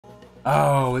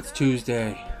Oh, it's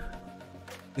Tuesday.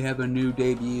 We have a new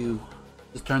debut.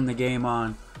 Just turned the game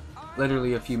on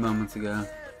literally a few moments ago.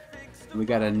 We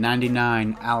got a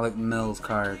 99 Alec Mills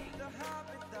card.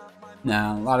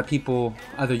 Now, a lot of people,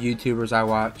 other YouTubers I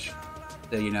watch,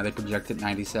 they, they projected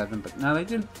 97, but no,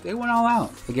 they went all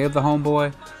out. They gave the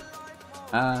homeboy,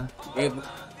 gave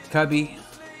Cubby,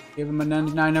 gave him a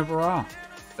 99 overall.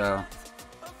 So,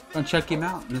 gonna check him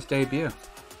out in this debut.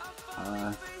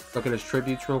 Look at his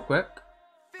tributes real quick.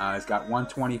 He's got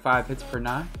 125 hits per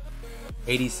 9,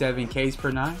 87 Ks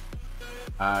per 9.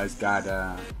 He's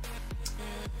got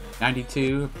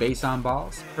 92 base on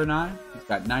balls per 9. He's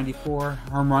got 94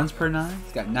 home runs per 9.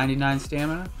 He's got 99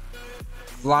 stamina.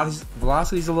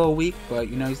 Velocity's a little weak, but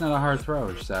he's not a hard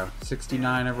thrower. So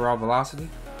 69 overall velocity.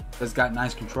 He's got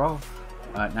nice control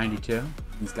at 92.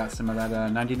 He's got some of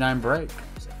that 99 break.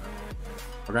 So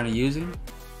we're gonna use him.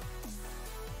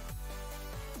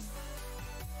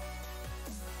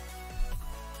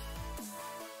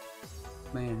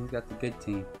 Man, he's got the good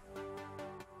team.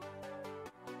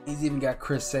 He's even got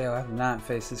Chris Sale. I have not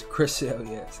faced this Chris Sale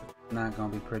yet, so it's not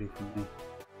gonna be pretty for me.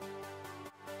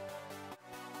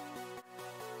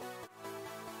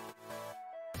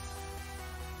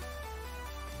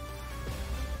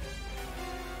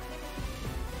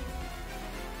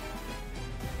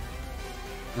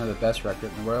 One of the best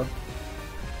record in the world.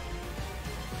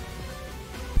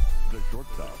 The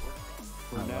shortstop,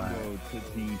 Fernando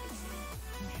Tatis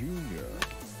Jr.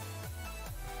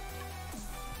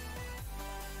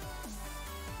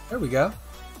 There we go.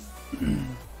 There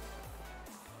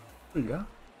we go.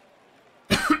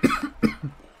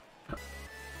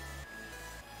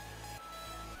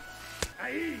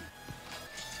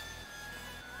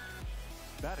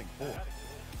 Batting fourth,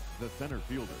 the center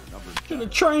fielder, number 7. Should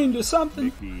have trained or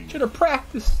something. Should have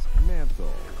practiced.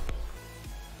 Mantle.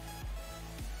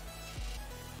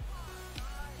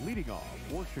 Leading off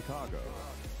for Chicago,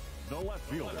 the left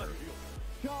fielder,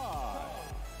 God.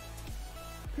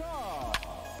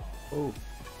 Oh.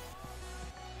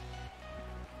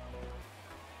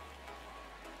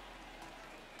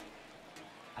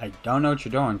 I don't know what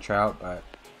you're doing, Trout, but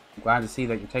I'm glad to see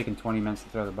that you're taking 20 minutes to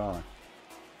throw the ball in.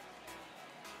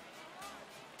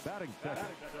 Batting second,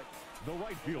 the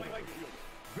right fielder,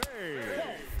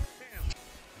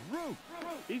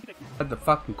 At the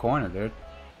fucking corner, dude.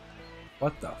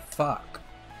 What the fuck?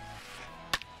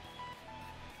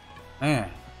 Man.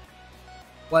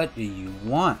 What do you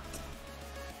want?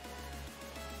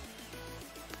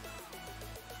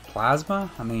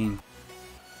 Plasma? I mean...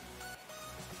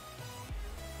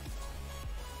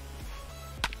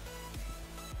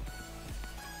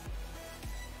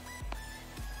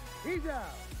 He's out.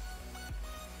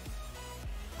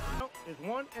 Is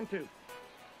 1 and 2.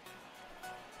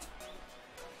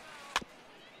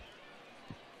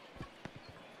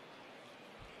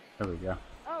 There we go.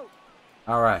 Oh.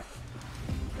 Alright.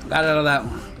 Got out of that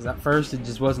one. Because at first it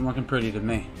just wasn't looking pretty to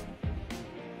me.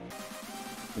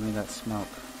 Give me that smoke.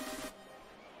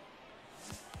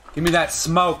 Give me that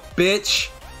smoke, bitch!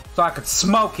 So I could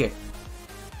smoke it.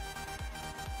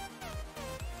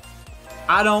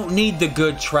 I don't need the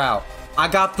good Trout. I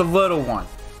got the little one.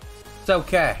 It's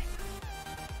okay.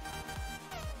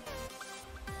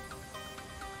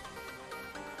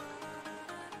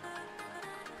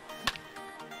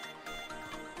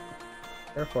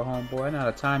 Careful, homeboy. I know how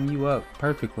to time you up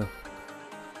perfectly. You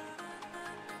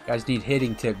guys need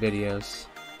hitting tip videos.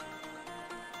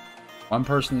 One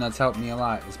person that's helped me a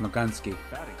lot is Magunski.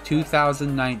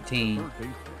 2019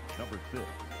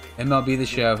 MLB The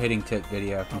Show hitting tip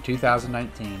video from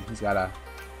 2019. He's got a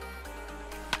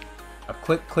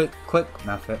click, click, click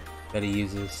method that he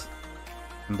uses.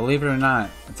 And believe it or not,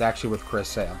 it's actually with Chris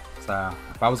Sale. So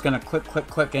if I was going to click, click,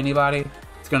 click anybody,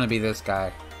 it's going to be this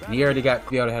guy. And he already got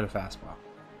Kyoto hit a fastball.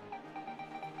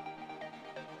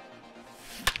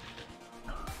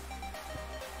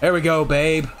 There we go,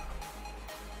 babe.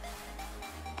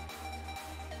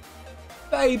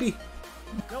 Baby.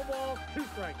 No ball, 2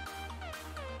 strikes.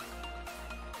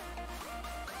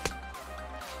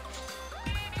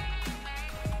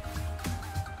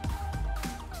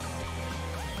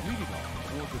 leading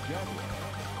off for the Jaguars.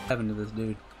 What happened to this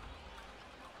dude?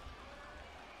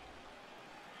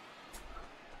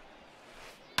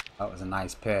 That was a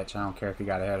nice pitch. I don't care if he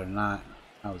got ahead or not.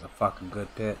 That was a fucking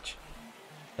good pitch.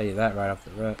 Tell you that right off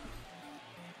the rip.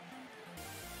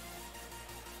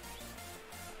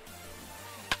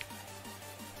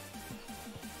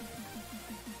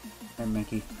 Hey,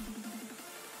 Mickey.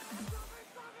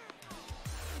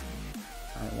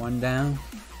 Alright, one down.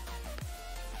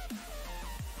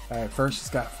 Alright, first it's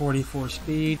got 44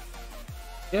 speed.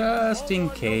 Just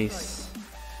in case.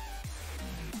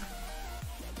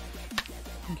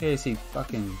 in case he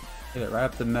fucking hit it right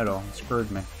up the middle and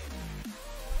screwed me.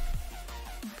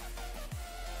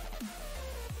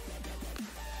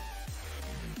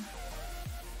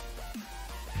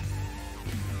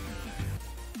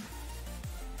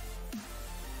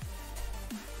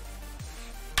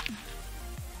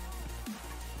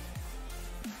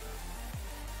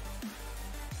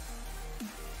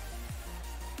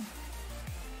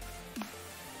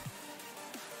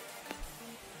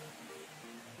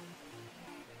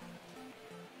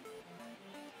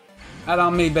 Not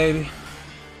on me, baby.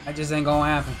 That just ain't gonna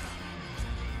happen.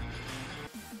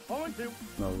 0-2.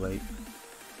 No late.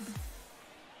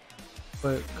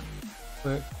 Click,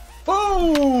 click,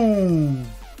 boom!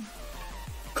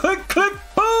 Click, click,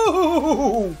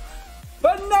 boom!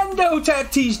 Fernando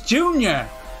Tatis Jr.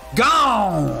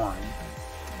 Gone!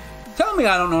 Tell me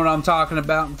I don't know what I'm talking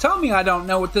about. Tell me I don't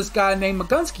know what this guy named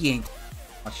Magunski ain't.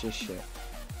 Watch this shit.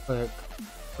 Click,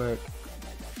 click.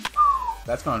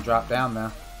 That's gonna drop down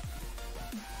now.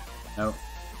 Nope.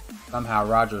 Somehow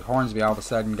Roger Hornsby all of a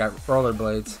sudden got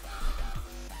rollerblades.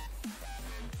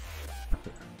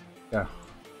 Go.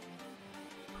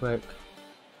 Click.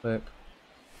 Click.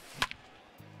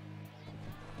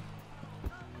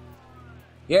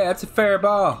 Yeah, that's a fair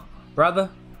ball, brother.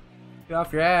 Get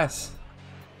off your ass.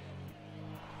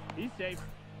 He's safe.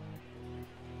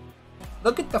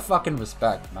 Look at the fucking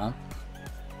respect, man.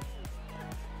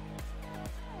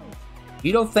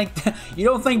 You don't think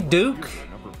Duke?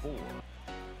 Number 4.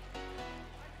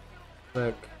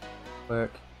 Click,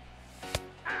 click.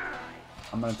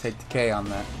 I'm gonna take the K on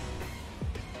that.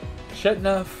 Shouldn't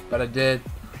have, but I did.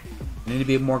 I need to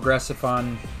be more aggressive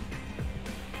on.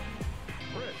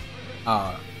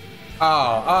 Oh,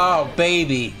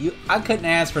 baby! I couldn't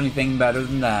ask for anything better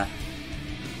than that.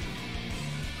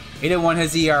 He didn't want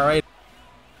his ERA.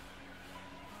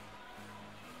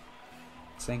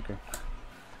 Sinker.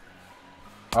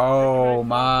 Oh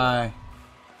my.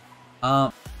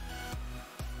 Nice.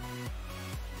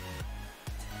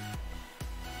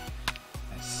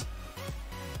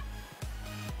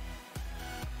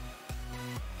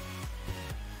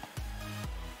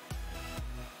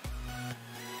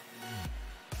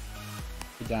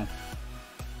 You're done.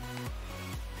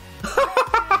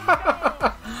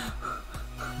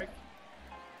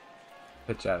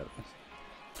 Pitch out of this.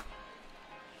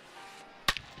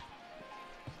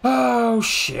 Oh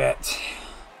shit.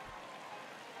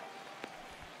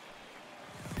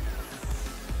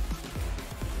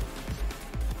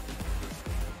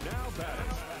 Now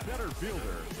batting, center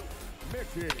fielder,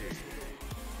 Mickey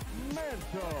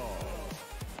Mantle.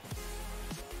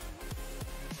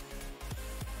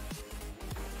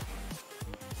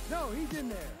 No, he's in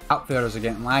there. Outfielders are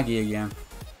getting laggy again.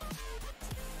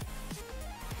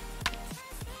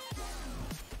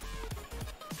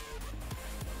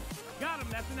 Got him.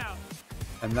 That's an out.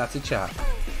 And that's a chop.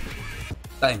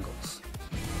 Bengals.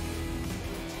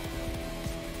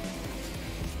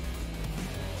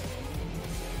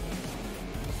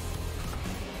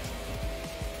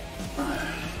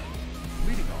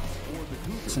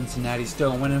 Cincinnati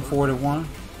still winning 4-1.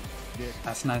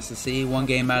 That's nice to see. One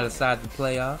game outside the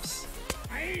playoffs.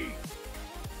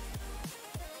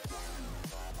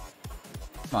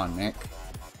 Come on, Nick.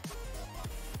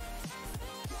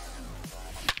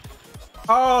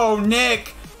 Oh,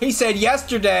 Nick! He said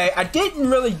yesterday, I didn't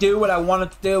really do what I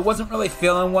wanted to do. Wasn't really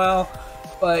feeling well.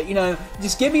 But, you know,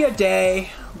 just give me a day.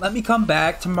 Let me come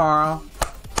back tomorrow.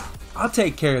 I'll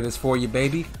take care of this for you,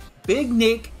 baby. Big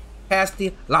Nick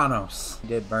Castellanos. He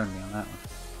did burn me on that one.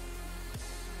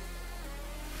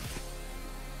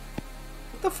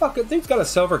 What the fuck? Dude's got a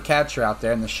silver catcher out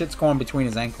there and the shit's going between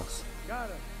his ankles. Got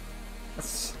him.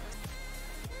 That's...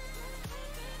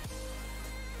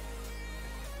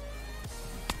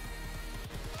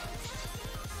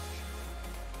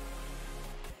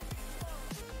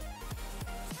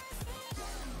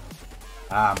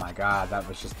 Ah, my God, that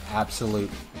was just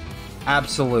absolute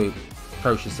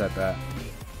atrocious at bat.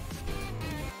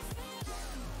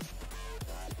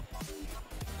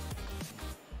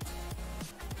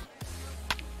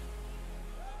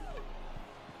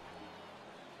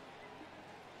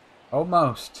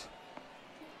 Almost.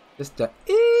 Just a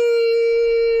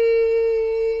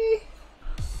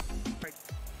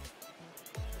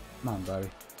Come on, buddy.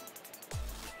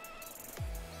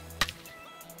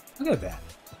 Look at that.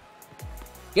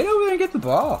 Get over there and get the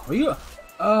ball. Are you?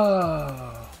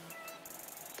 Oh.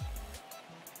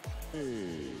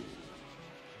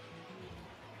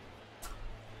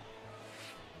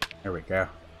 There we go.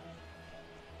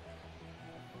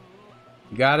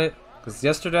 You got it? Because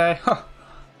yesterday,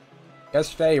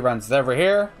 Yesterday he runs over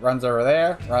here, runs over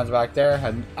there, runs back there.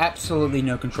 Had absolutely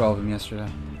no control of him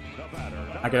yesterday.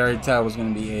 I could already tell it was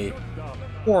going to be a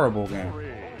horrible game.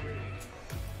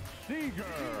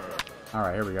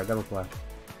 Alright, here we go. Double play.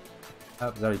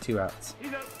 Oh, there's already 2 outs.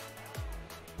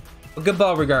 But good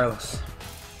ball regardless.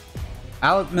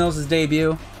 Alec Mills'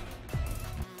 debut.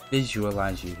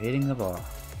 Visualize you hitting the ball.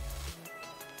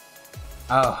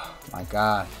 Oh my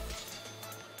god.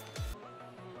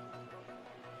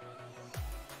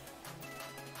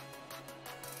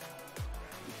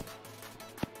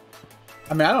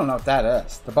 I mean, I don't know what that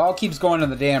is. The ball keeps going in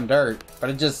the damn dirt, but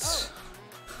it just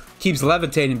keeps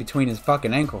levitating between his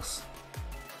fucking ankles.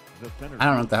 I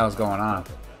don't know what the hell's going on.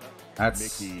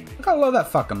 That's... Look how low that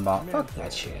fucking ball. Fuck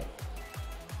that shit.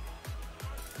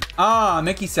 Ah,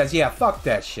 Mickey says, yeah, fuck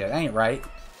that shit. Ain't right.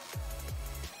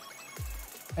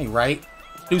 Ain't right.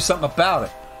 Do something about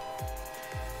it.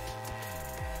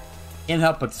 Can't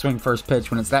help but swing first pitch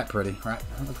when it's that pretty, right?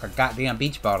 It looks like a goddamn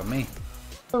beach ball to me.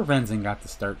 Lorenzen got the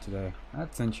start today.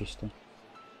 That's interesting.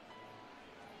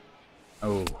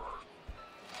 Oh.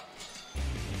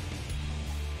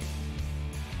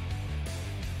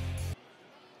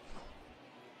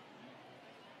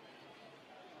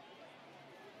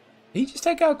 Did he just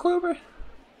take out Kluber?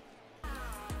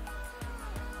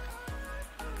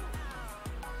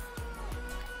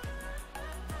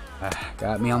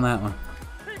 Got me on that one.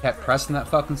 Kept pressing that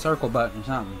fucking circle button or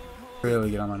something.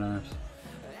 Really get on my nerves.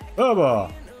 Foul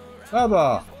ball! Foul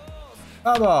ball!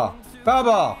 Foul ball! Foul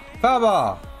ball! Foul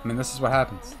ball! I mean, this is what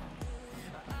happens.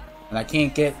 And I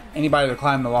can't get anybody to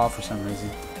climb the wall for some reason.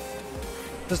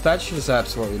 That shit just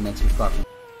absolutely makes me fucking...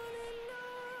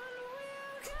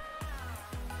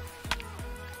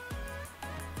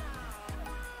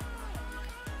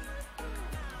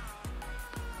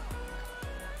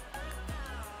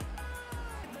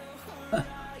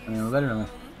 I mean, literally.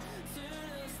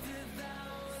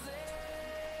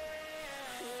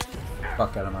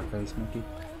 Fuck out of my face, Mickey.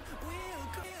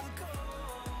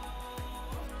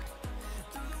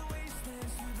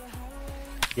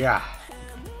 Yeah.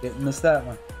 Didn't miss that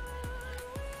one.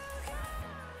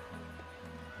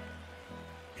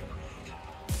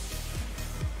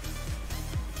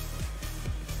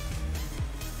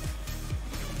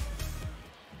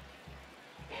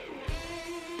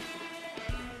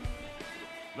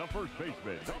 The first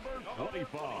baseman, number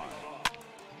 25,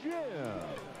 Jim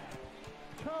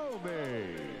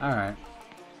Tomey. Alright.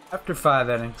 After 5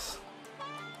 innings,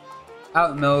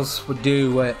 Alec Mills would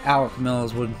do what Alec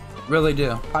Mills would really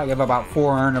do. Probably give about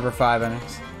 4 earned over 5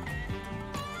 innings.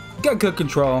 Got good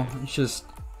control. It's just,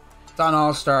 it's on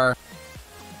All-Star.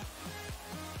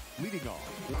 Leading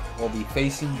off, We'll be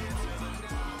facing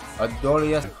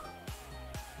Adolia.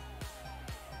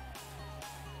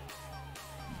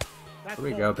 Here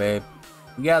we go, babe.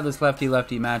 We got this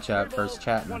lefty-lefty matchup versus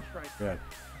Chapman. Good.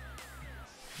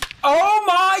 Oh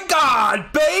my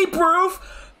god! Babe Ruth!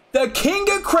 The king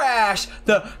of crash!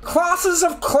 The crosses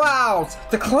of clouds!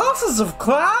 The crosses of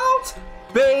clouds?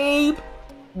 Babe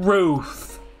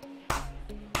Ruth.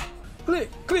 Click,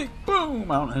 click,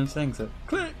 boom! I don't know who sings it.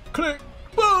 Click, click,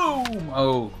 boom!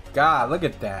 Oh god, look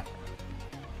at that.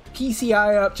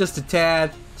 PCI up just a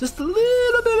tad. Just a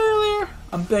little bit earlier.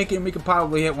 I'm thinking we could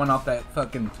probably hit one off that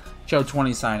fucking Show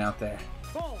 20 sign out there.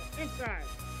 Ball inside.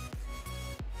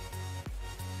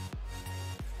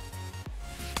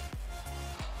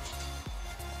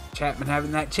 Chapman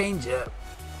having that change up.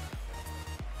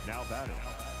 now batting,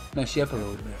 Mess you up a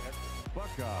little bit.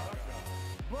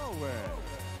 Bowen.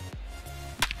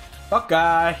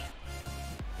 Buckeye.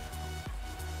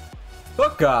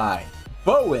 Buckeye.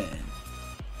 Bowen.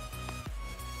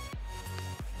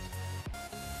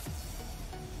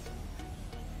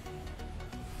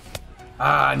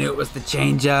 Ah, I knew it was the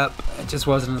changeup. It just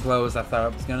wasn't as low as I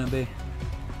thought it was gonna be.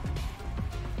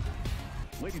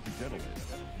 Ladies and gentlemen,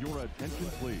 your attention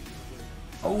please.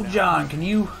 Oh, John, can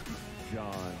you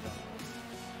John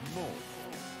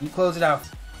Moll. close it out?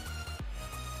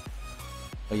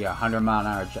 Oh yeah,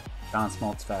 100-mile-an-hour John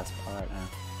Smoltz fastball right now.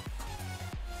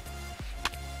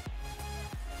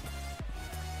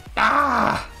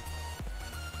 Ah!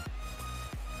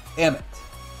 Damn it.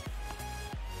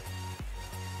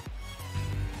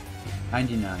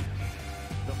 99.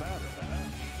 The batter,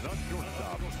 the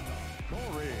shortstop,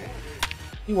 Corey.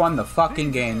 He won the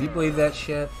fucking game. You believe that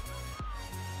shit?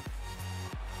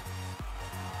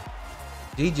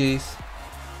 GG's.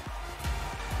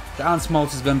 John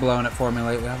Smoltz has been blowing it for me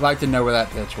lately. I'd like to know where that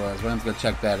pitch was. We're going to go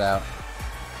check that out.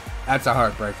 That's a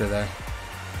heartbreaker there.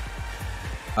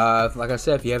 Like I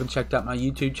said, if you haven't checked out my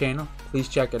YouTube channel, please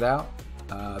check it out.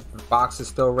 The box is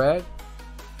still red.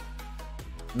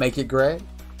 Make it gray.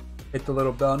 hit the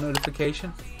little bell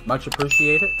notification. Much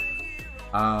appreciated.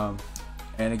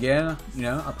 And again, you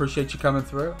know, I appreciate you coming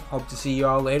through. Hope to see you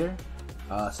all later.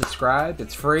 Subscribe,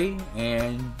 it's free,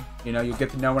 and you know, you'll get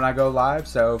to know when I go live.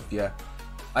 So if you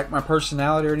like my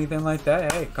personality or anything like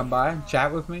that, hey, come by and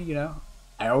chat with me. You know,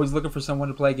 I'm always looking for someone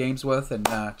to play games with and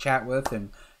chat with, and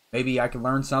maybe I can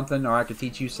learn something or I could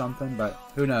teach you something, but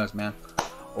who knows, man.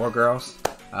 Or girls,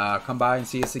 come by and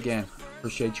see us again.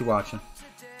 Appreciate you watching.